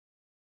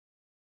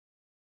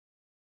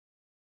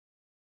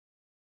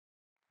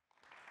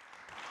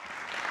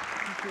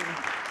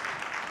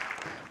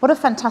What a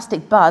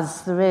fantastic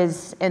buzz there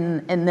is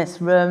in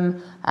this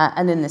room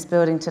and in this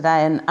building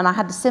today. And I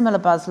had a similar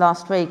buzz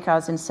last week. I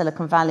was in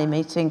Silicon Valley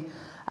meeting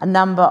a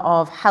number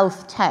of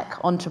health tech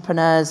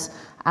entrepreneurs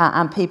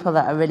and people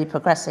that are really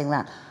progressing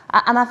that.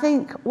 And I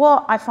think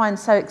what I find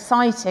so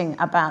exciting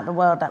about the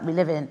world that we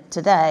live in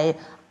today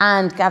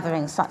and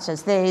gatherings such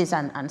as these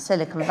and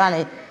Silicon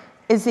Valley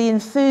is the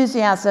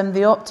enthusiasm,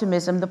 the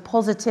optimism, the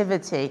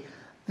positivity,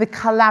 the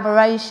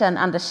collaboration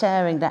and the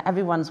sharing that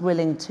everyone's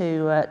willing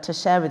to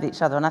share with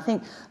each other. And I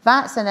think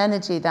that's an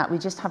energy that we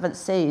just haven't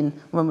seen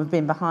when we've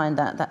been behind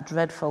that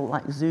dreadful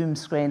like Zoom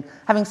screen.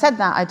 Having said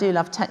that, I do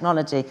love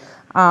technology.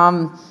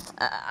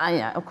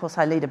 Of course,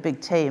 I lead a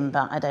big team,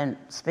 but I don't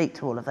speak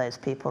to all of those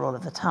people all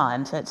of the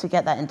time. So to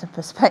get that into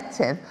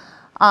perspective,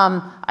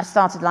 I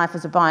started life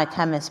as a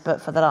biochemist,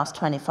 but for the last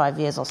 25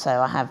 years or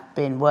so, I have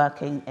been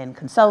working in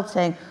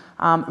consulting,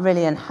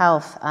 really in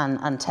health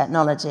and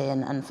technology,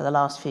 and for the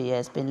last few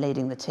years been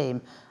leading the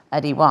team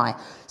at EY.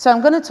 So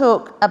I'm going to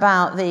talk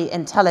about the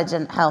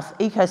intelligent health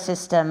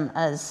ecosystem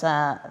as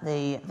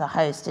the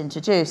host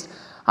introduced.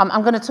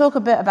 I'm going to talk a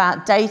bit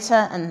about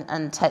data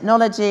and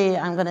technology.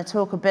 I'm going to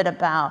talk a bit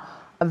about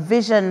a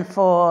vision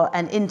for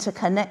an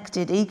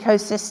interconnected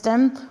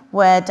ecosystem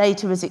where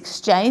data is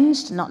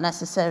exchanged, not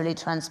necessarily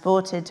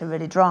transported, to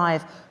really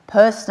drive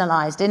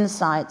personalized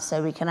insights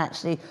so we can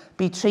actually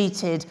be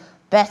treated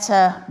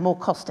better, more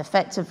cost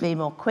effectively,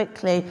 more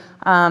quickly,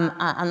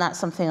 and that's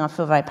something I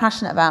feel very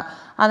passionate about.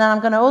 And then I'm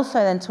going to also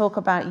then talk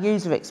about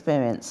user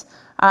experience.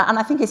 And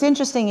I think it's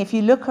interesting if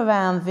you look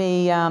around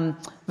the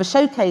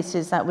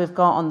showcases that we've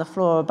got on the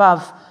floor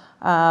above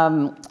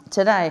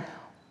today,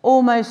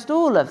 almost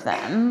all of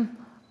them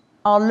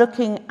are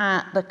looking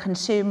at the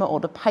consumer or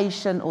the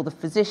patient or the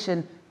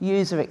physician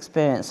user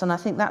experience. And I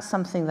think that's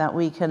something that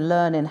we can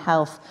learn in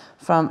health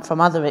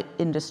from other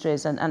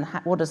industries, and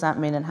what does that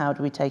mean and how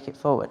do we take it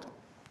forward?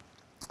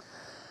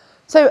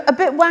 So a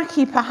bit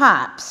wacky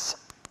perhaps,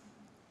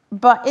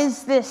 but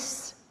is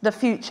this the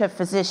future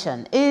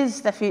physician?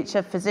 Is the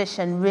future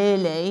physician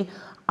really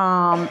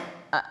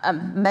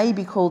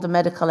maybe called a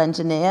medical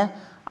engineer,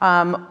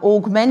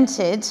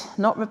 augmented,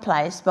 not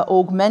replaced, but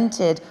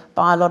augmented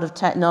by a lot of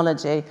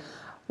technology?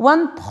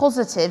 One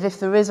positive, if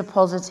there is a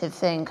positive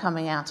thing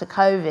coming out of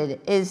COVID,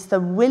 is the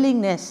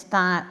willingness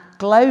that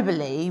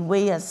globally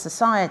we as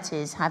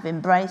societies have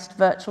embraced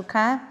virtual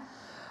care.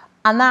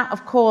 And that,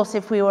 of course,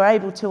 if we were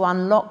able to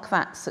unlock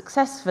that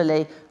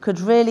successfully, could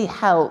really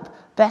help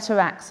better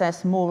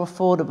access more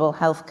affordable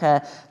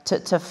healthcare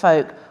to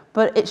folk.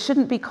 But it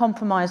shouldn't be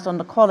compromised on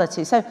the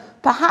quality. So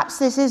perhaps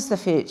this is the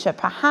future.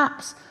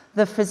 Perhaps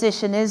the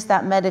physician is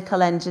that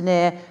medical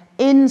engineer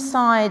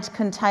inside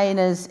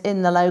containers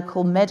in the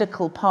local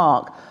medical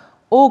park,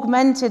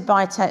 augmented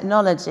by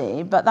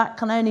technology, but that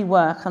can only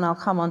work, and I'll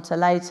come on to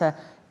later,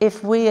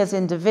 if we as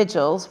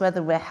individuals,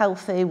 whether we're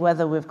healthy,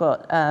 whether we've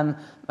got a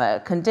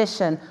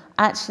condition,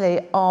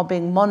 actually are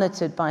being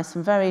monitored by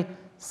some very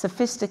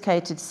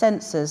sophisticated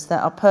sensors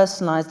that are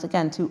personalized,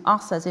 again, to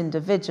us as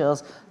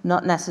individuals,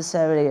 not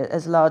necessarily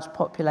as large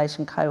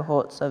population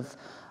cohorts of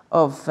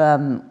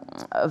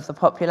the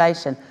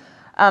population.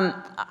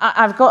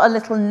 I've got a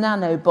little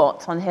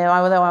nanobot on here,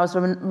 although I was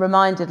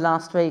reminded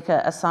last week,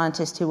 a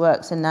scientist who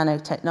works in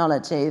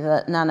nanotechnology,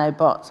 that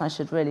nanobots, I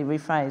should really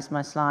rephrase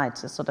my slide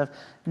to sort of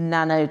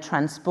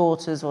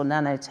nanotransporters or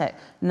nanotech,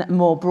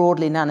 more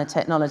broadly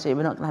nanotechnology.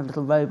 We're not going to have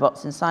little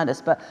robots inside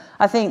us, but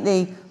I think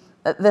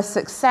the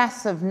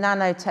success of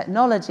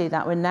nanotechnology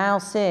that we're now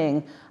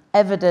seeing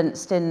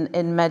evidenced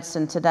in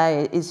medicine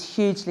today is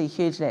hugely,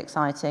 hugely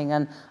exciting.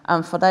 And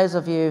for those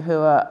of you who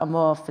are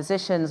more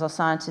physicians or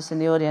scientists in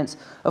the audience,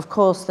 of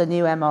course, the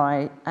new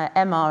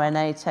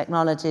mRNA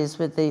technologies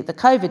with the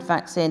COVID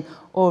vaccine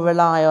all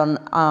rely on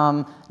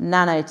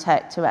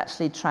nanotech to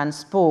actually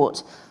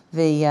transport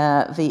the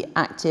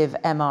active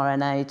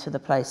mRNA to the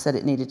place that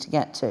it needed to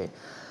get to.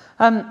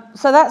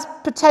 So that's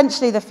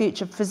potentially the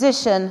future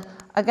physician.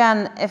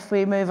 Again, if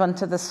we move on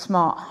to the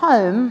smart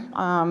home,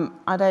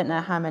 I don't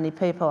know how many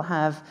people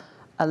have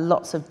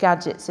lots of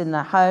gadgets in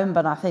their home,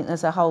 but I think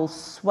there's a whole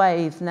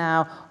swathe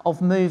now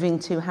of moving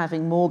to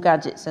having more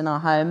gadgets in our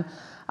home.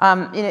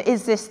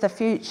 Is this the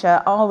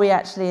future? Are we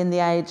actually in the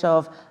age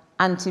of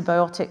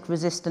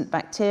antibiotic-resistant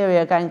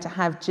bacteria going to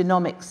have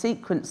genomic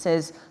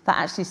sequences that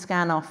actually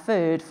scan our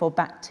food for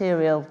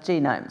bacterial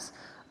genomes?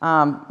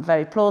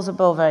 Very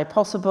plausible, very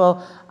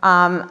possible,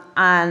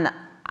 and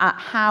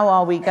how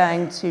are we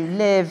going to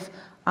live?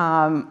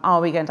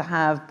 Are we going to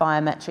have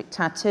biometric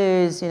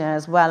tattoos,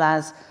 as well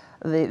as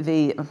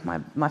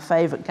my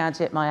favorite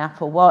gadget, my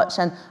Apple Watch?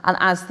 And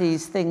as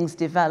these things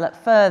develop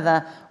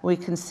further, we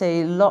can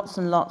see lots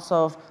and lots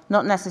of,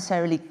 not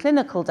necessarily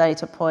clinical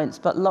data points,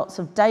 but lots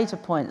of data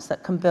points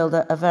that can build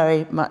a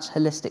very much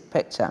holistic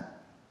picture.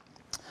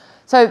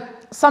 So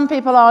some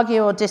people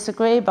argue or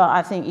disagree, but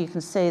I think you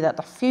can see that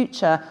the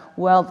future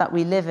world that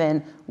we live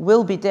in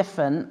will be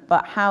different,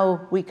 but how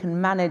we can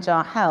manage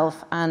our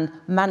health and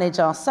manage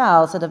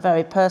ourselves at a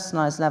very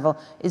personalized level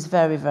is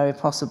very, very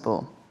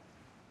possible.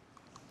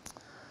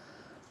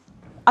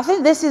 I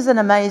think this is an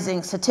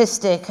amazing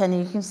statistic, and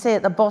you can see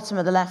at the bottom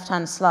of the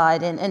left-hand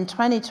slide, in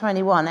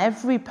 2021,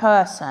 every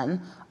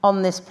person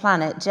on this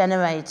planet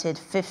generated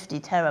 50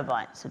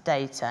 terabytes of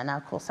data. Now,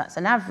 of course, that's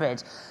an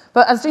average.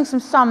 But I was doing some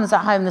sums at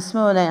home this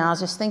morning, and I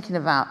was just thinking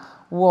about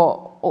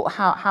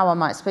how I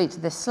might speak to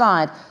this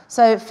slide.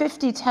 So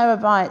 50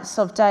 terabytes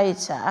of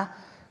data,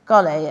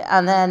 golly,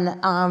 and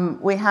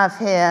then we have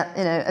here,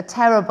 a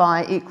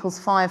terabyte equals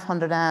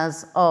 500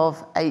 hours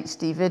of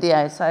HD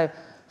video. So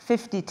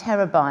 50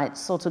 terabytes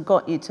sort of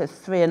got you to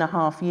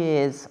 3.5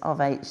 years of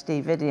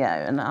HD video,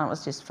 and that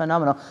was just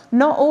phenomenal.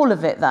 Not all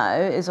of it,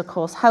 though, is, of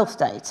course, health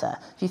data.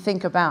 If you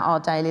think about our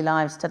daily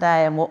lives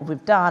today and what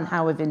we've done,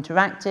 how we've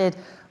interacted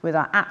with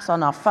our apps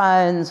on our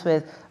phones,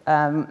 with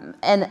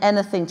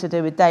anything to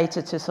do with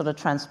data to sort of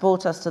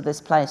transport us to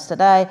this place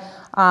today,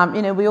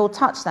 we all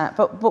touch that.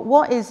 But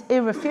what is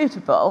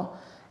irrefutable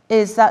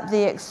is that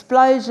the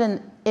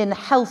explosion in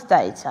health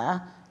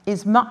data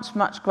is much,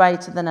 much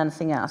greater than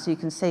anything else. You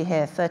can see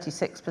here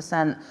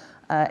 36%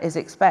 is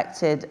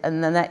expected,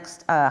 and the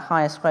next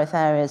highest growth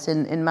areas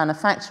in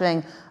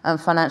manufacturing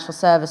and financial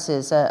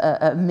services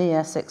are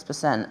mere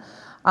 6%.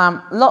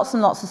 Lots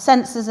and lots of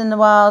sensors in the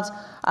world.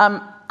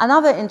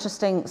 Another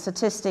interesting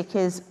statistic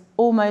is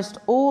almost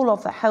all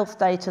of the health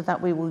data that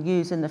we will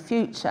use in the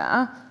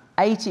future,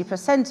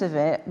 80% of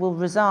it will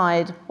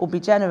reside or be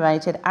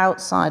generated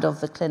outside of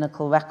the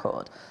clinical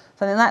record.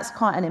 So I think that's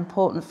quite an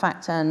important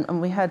factor,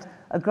 and we had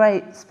a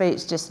great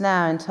speech just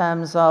now in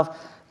terms of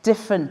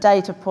different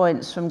data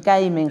points from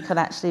gaming could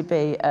actually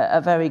be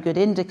a very good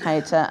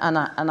indicator, and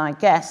I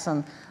guess,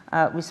 and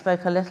we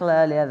spoke a little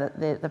earlier,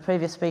 that the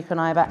previous speaker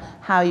and I, about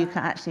how you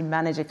can actually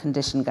manage a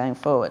condition going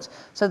forward.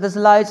 So there's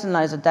loads and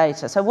loads of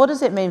data. So what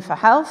does it mean for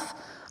health?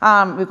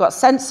 We've got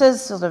sensors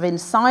sort of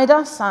inside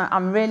us.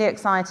 I'm really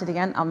excited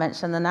again. I'll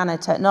mention the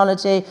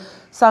nanotechnology.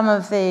 Some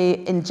of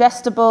the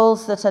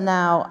ingestibles that are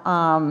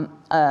now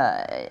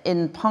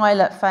in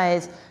pilot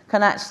phase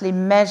can actually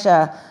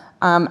measure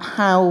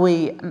how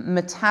we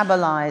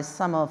metabolize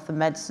some of the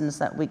medicines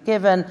that we're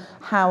given,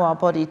 how our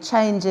body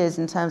changes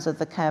in terms of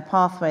the care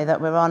pathway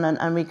that we're on,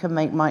 and we can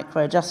make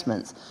micro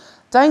adjustments.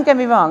 Don't get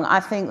me wrong, I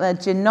think the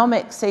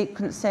genomic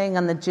sequencing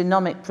and the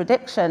genomic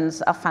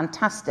predictions are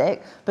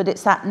fantastic, but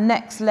it's that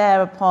next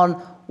layer upon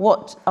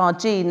what our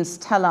genes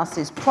tell us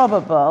is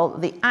probable.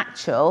 The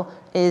actual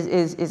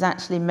is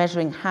actually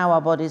measuring how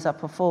our bodies are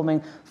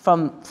performing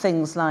from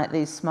things like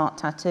these smart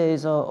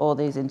tattoos or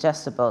these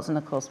ingestibles, and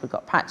of course we've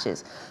got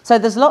patches. So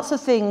there's lots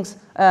of things,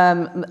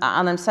 and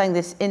I'm saying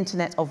this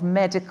Internet of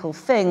medical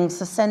things,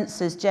 the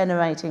sensors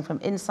generating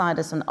from inside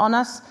us and on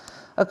us.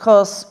 Of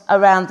course,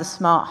 around the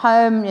smart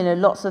home,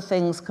 lots of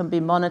things can be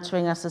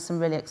monitoring us. There's some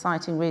really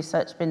exciting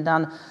research been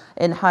done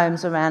in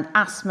homes around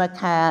asthma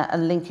care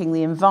and linking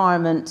the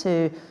environment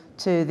to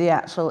the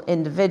actual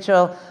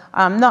individual,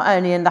 not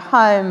only in the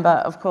home,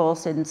 but of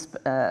course in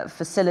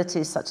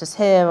facilities such as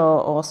here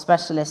or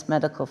specialist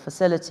medical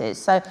facilities.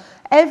 So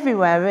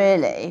everywhere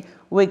really,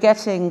 we're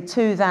getting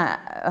to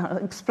that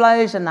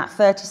explosion, that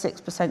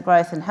 36%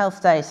 growth in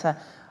health data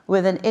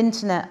with an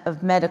Internet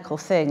of medical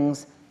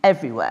things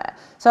everywhere.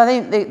 So I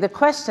think the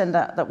question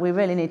that we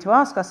really need to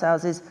ask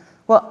ourselves is,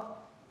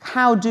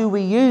 how do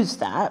we use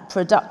that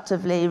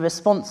productively,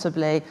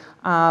 responsibly,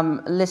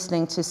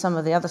 listening to some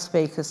of the other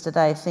speakers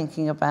today,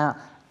 thinking about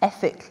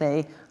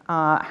ethically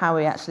how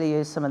we actually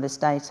use some of this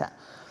data.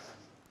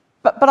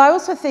 But I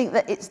also think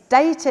that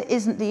data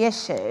isn't the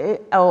issue,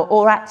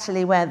 or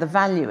actually where the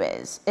value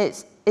is.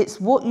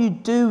 It's what you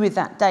do with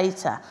that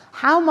data.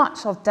 How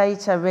much of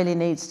data really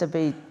needs to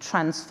be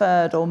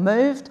transferred or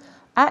moved?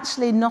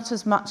 Actually, not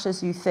as much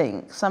as you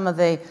think. Some of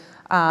the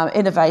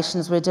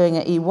innovations we're doing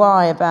at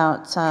EY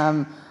about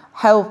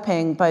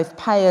helping both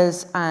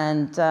payers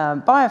and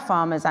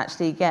biopharmers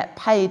actually get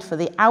paid for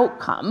the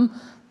outcome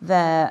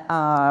their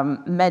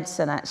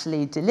medicine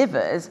actually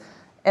delivers.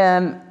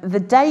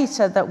 The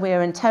data that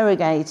we're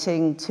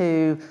interrogating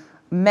to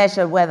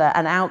measure whether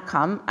an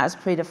outcome, as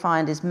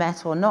predefined, is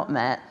met or not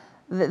met,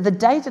 the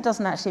data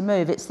doesn't actually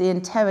move. It's the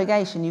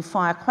interrogation. You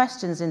fire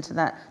questions into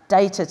that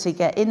data to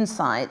get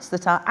insights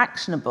that are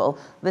actionable,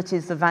 that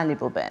is the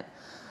valuable bit.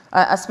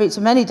 I speak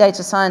to many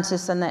data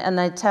scientists, and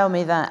they tell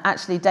me that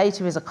actually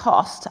data is a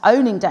cost.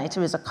 Owning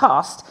data is a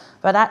cost,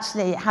 but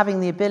actually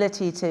having the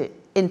ability to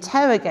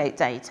interrogate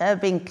data,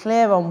 being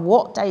clear on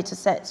what data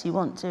sets you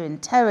want to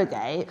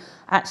interrogate,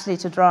 actually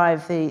to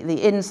drive the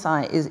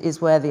insight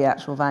is where the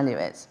actual value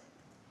is.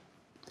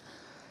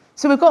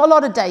 So we've got a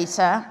lot of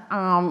data.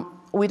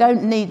 We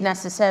don't need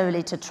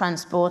necessarily to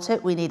transport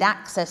it. We need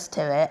access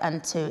to it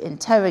and to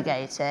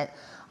interrogate it.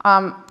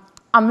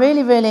 I'm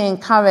really, really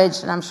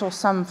encouraged, and I'm sure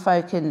some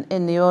folk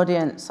in the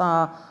audience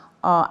are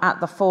at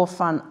the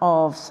forefront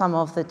of some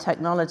of the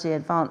technology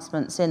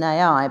advancements in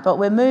AI, but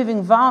we're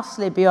moving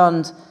vastly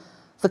beyond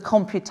the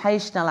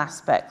computational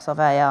aspects of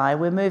AI.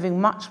 We're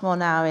moving much more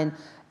now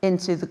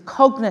into the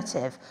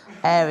cognitive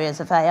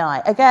areas of AI.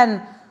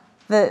 Again,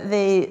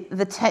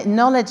 the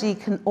technology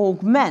can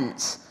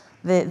augment,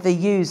 the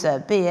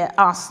user, be it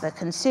us, the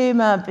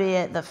consumer, be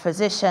it the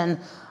physician.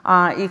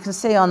 You can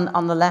see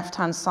on the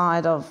left-hand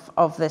side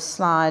of this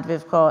slide,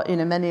 we've got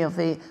many of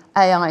the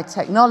AI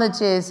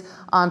technologies.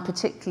 I'm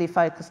particularly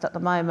focused at the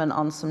moment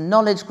on some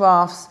knowledge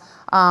graphs,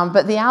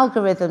 but the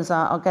algorithms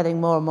are getting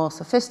more and more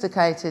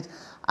sophisticated.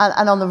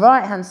 And on the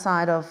right-hand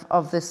side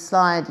of this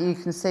slide, you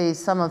can see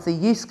some of the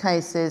use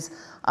cases,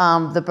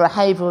 the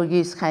behavioural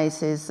use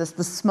cases,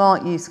 the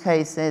smart use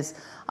cases,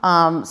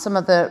 some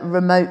of the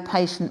remote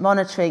patient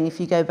monitoring, if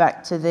you go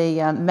back to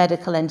the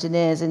medical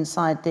engineers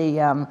inside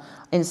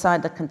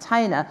the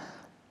container.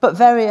 But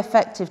very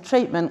effective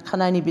treatment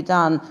can only be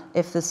done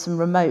if there's some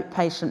remote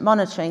patient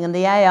monitoring, and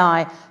the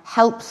AI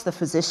helps the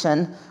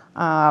physician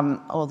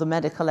or the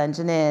medical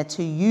engineer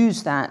to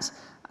use that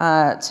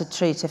to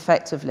treat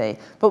effectively.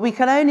 But we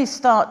can only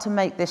start to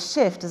make this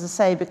shift, as I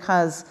say,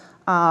 because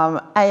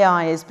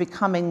AI is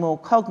becoming more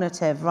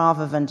cognitive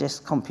rather than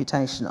just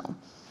computational.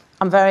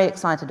 I'm very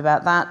excited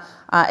about that,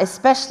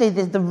 especially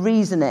the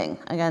reasoning,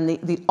 again,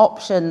 the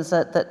options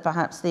that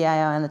perhaps the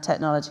AI and the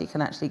technology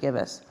can actually give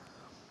us.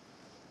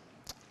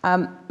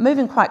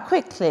 Moving quite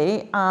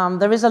quickly,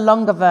 there is a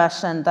longer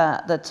version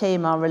that the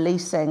team are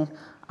releasing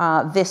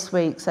this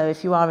week, so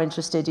if you are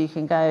interested, you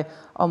can go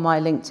on my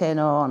LinkedIn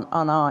or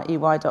on our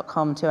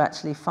ey.com to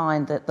actually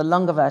find the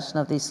longer version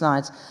of these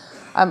slides.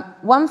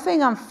 One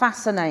thing I'm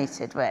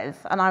fascinated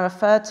with, and I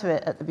referred to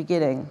it at the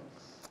beginning,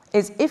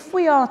 is if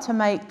we are to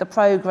make the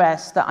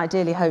progress that I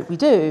ideally hope we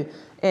do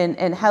in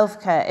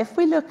healthcare, if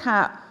we look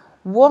at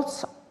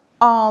what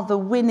are the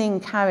winning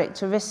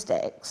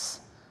characteristics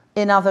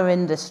in other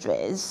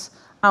industries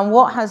and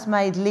what has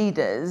made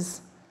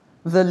leaders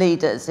the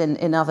leaders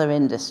in other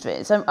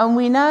industries. And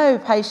we know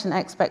patient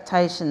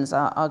expectations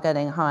are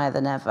getting higher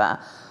than ever,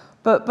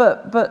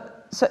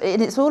 so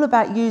it's all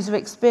about user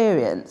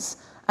experience.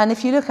 And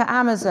if you look at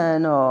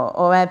Amazon or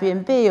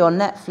Airbnb or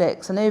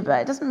Netflix and Uber,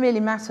 it doesn't really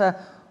matter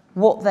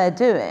what they're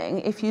doing.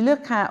 If you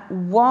look at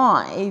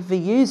why the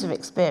user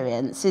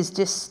experience is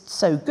just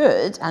so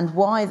good and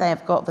why they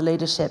have got the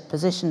leadership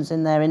positions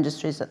in their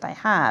industries that they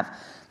have,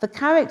 the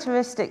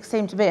characteristics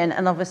seem to be,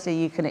 and obviously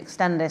you can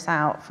extend this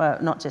out for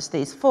not just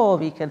these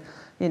four, you can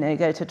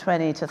go to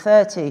 20 to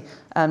 30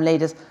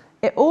 leaders.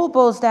 It all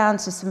boils down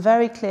to some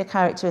very clear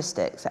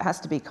characteristics. It has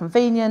to be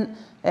convenient,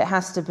 it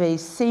has to be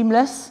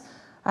seamless,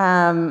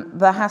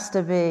 there has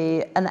to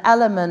be an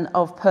element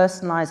of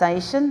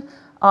personalization,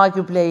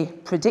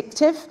 arguably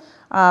predictive.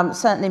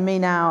 Certainly me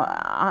now,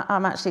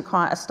 I'm actually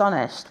quite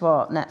astonished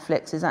what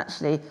Netflix is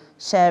actually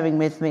sharing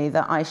with me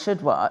that I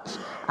should watch.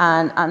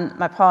 And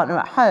my partner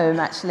at home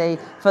actually,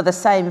 for the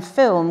same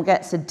film,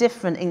 gets a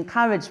different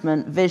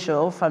encouragement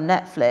visual from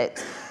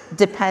Netflix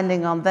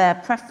depending on their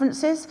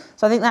preferences.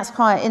 So I think that's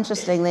quite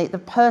interesting. The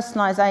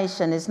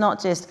personalization is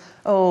not just,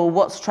 oh,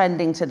 what's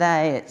trending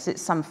today?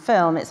 It's some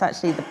film. It's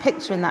actually the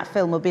picture in that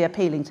film will be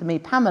appealing to me,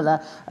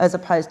 Pamela, as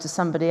opposed to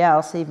somebody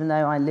else, even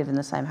though I live in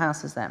the same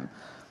house as them.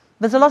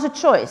 There's a lot of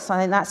choice. I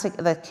think that's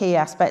the key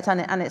aspect,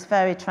 and it's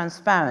very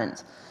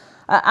transparent.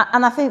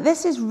 And I think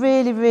this is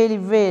really, really,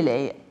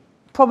 really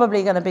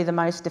probably going to be the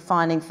most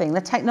defining thing.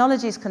 The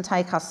technologies can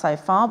take us so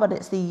far, but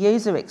it's the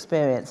user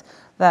experience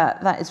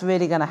that is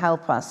really going to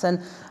help us. And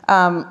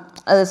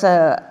there's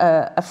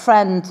a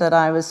friend that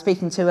I was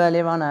speaking to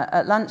earlier on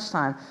at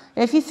lunchtime.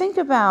 If you think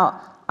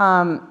about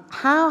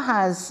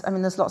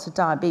there's lots of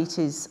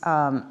diabetes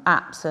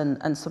apps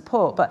and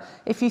support, but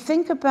if you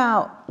think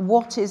about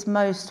what is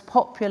most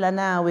popular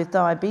now with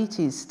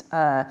diabetes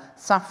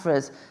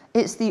sufferers,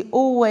 it's the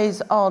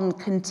always-on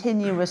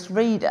continuous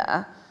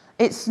reader.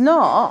 It's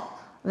not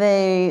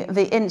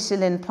the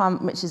insulin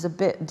pump, which is a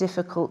bit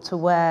difficult to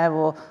wear,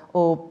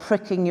 or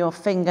pricking your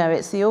finger.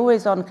 It's the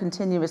always-on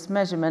continuous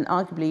measurement.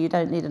 Arguably, you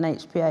don't need an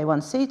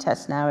HbA1c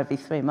test now every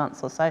 3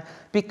 months or so,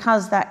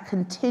 because that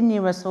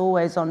continuous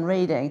always-on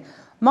reading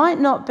might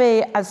not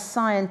be as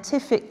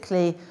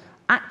scientifically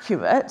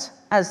accurate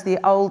as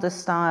the older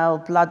style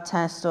blood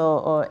test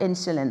or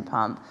insulin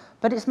pump,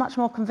 but it's much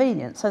more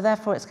convenient. So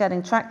therefore, it's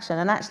getting traction.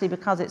 And actually,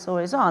 because it's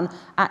always on,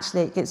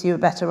 actually, it gives you a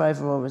better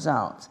overall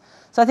result.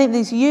 So I think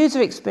this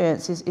user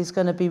experience is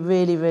going to be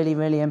really, really,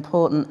 really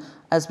important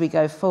as we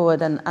go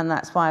forward, and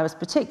that's why I was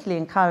particularly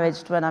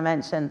encouraged when I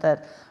mentioned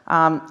that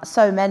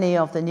so many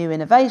of the new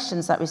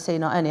innovations that we see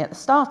not only at the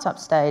startup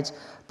stage,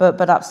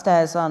 but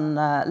upstairs on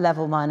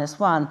level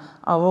 -1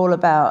 are all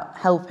about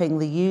helping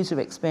the user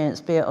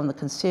experience, be it on the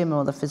consumer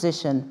or the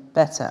physician,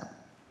 better.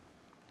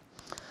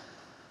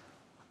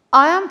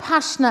 I am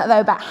passionate,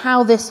 though, about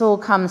how this all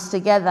comes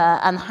together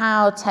and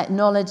how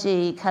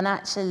technology can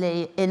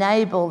actually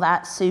enable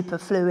that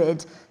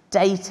superfluid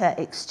data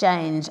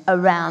exchange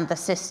around the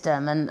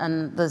system.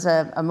 And there's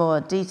a more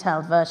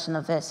detailed version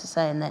of this,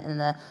 say, in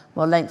the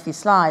more lengthy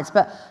slides.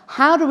 But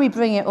how do we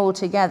bring it all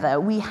together?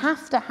 We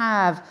have to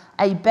have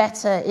a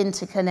better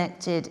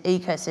interconnected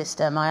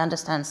ecosystem. I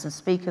understand some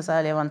speakers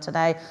earlier on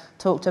today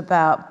talked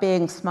about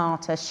being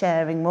smarter,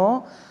 sharing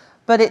more.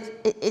 But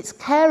it's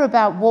care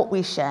about what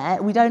we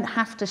share. We don't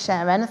have to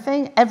share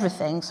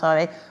everything,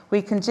 sorry.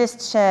 We can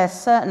just share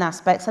certain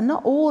aspects, and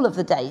not all of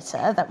the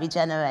data that we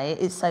generate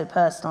is so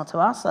personal to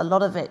us. A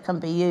lot of it can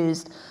be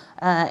used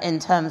in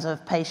terms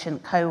of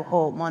patient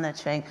cohort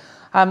monitoring.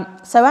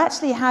 So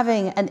actually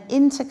having an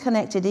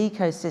interconnected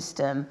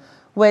ecosystem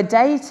where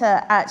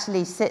data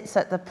actually sits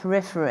at the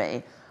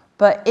periphery,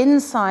 but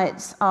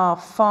insights are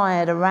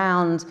fired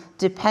around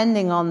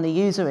depending on the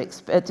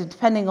user's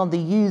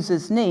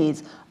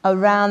needs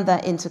around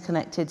that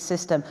interconnected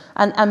system.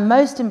 And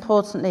most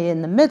importantly,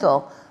 in the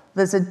middle,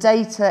 there's a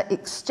data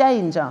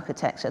exchange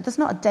architecture. There's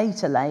not a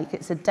data lake,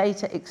 it's a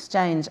data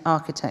exchange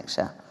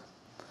architecture.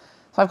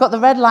 So I've got the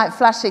red light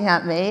flashing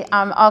at me.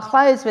 I'll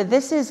close with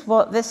this is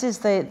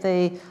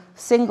the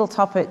single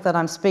topic that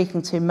I'm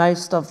speaking to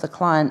most of the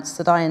clients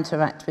that I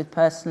interact with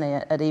personally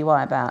at EY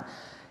about.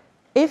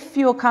 If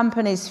your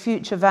company's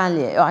future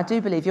value, I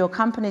do believe your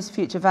company's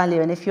future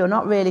value, and if you're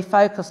not really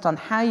focused on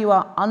how you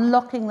are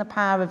unlocking the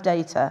power of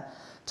data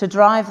to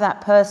drive that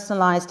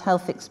personalized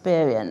health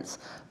experience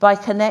by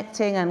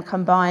connecting and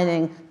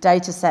combining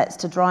data sets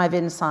to drive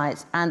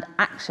insights and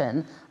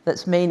action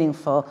that's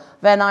meaningful,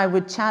 then I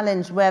would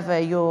challenge whether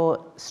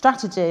your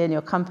strategy and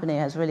your company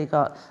has really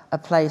got a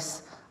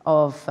place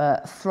of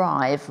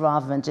thrive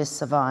rather than just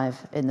survive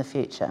in the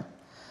future.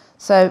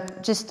 So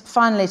just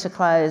finally to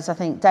close, I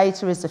think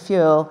data is the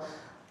fuel.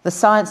 The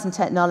science and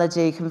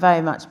technology can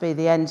very much be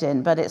the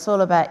engine, but it's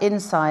all about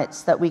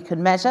insights that we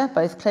can measure,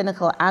 both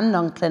clinical and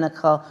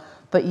non-clinical,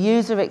 but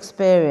user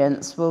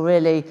experience will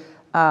really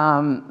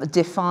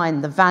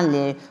define the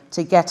value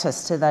to get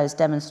us to those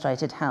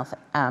demonstrated health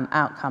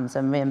outcomes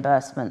and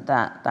reimbursement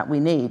that we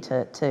need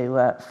to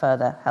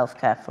further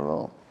healthcare for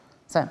all.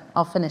 So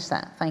I'll finish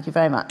that. Thank you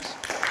very much.